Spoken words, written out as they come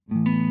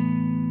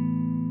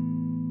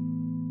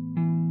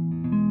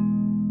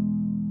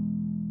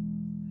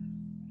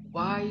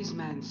wise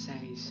man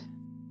says,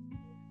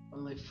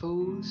 only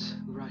fools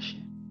rush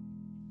in,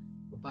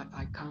 but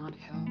I can't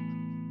help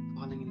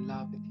falling in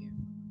love with you.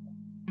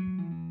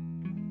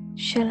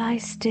 Shall I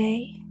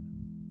stay?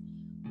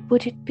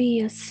 Would it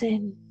be a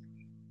sin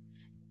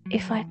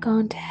if I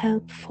can't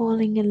help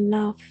falling in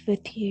love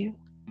with you?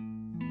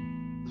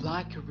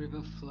 Like a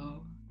river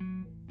flow,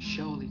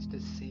 surely to the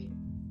sea,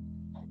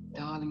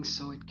 darling,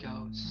 so it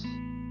goes.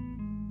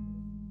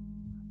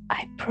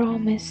 I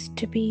promise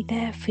to be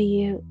there for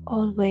you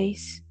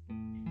always.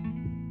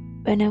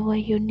 Whenever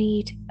you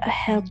need a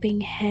helping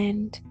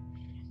hand,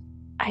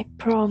 I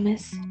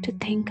promise to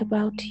think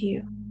about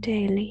you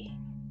daily.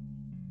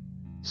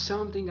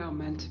 Something I'm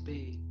meant to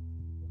be.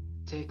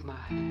 Take my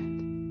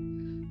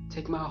hand,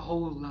 take my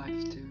whole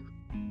life too,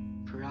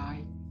 for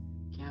I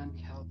can't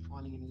help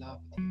falling in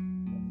love with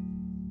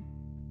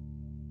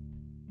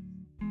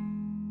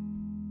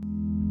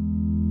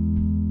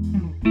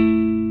you.